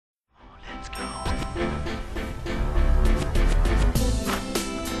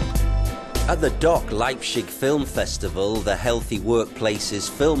At the Leipzig Film Festival, the Healthy Workplaces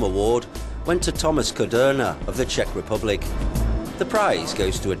Film Award went to Tomas Kudrna of the Czech Republic. The prize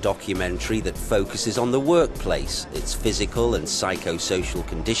goes to a documentary that focuses on the workplace, its physical and psychosocial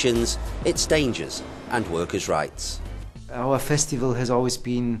conditions, its dangers and workers' rights. Our festival has always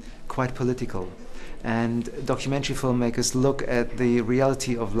been quite political, and documentary filmmakers look at the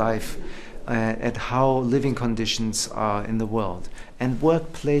reality of life, at how living conditions are in the world, and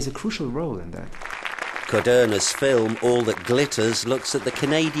work plays a crucial role in that. Kudrna's film All That Glitters looks at the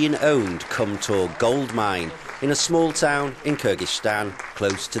Canadian-owned Kumtor gold mine in a small town in Kyrgyzstan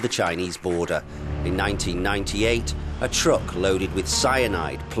close to the Chinese border. In 1998, a truck loaded with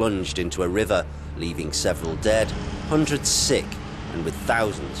cyanide plunged into a river, leaving several dead, hundreds sick, and with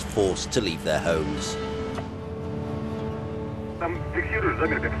thousands forced to leave their homes.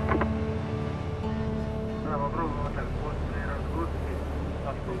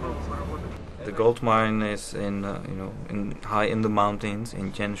 The gold mine is high in the mountains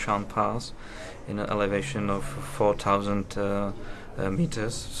in Tianshan Pass, in an elevation of 4,000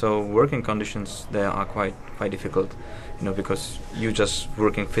 meters. So working conditions there are quite difficult, because you're just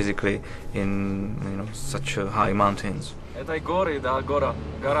working physically in such high mountains. Это горы, да, гора,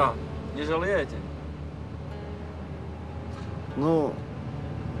 не жалеете? Ну,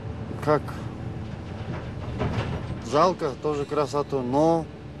 как жалко тоже красоту, но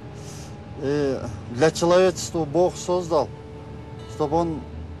для человечества Бог создал, чтобы он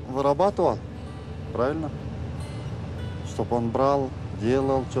вырабатывал, правильно? Чтобы он брал,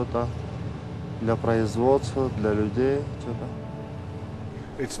 делал что-то для производства, для людей, что-то.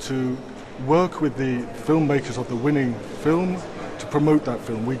 It's to work with the filmmakers of the winning film to promote that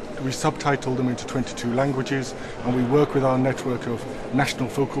film. We subtitle them into 22 languages, and we work with our network of national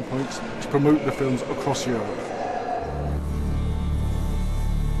focal points to promote the films across Europe.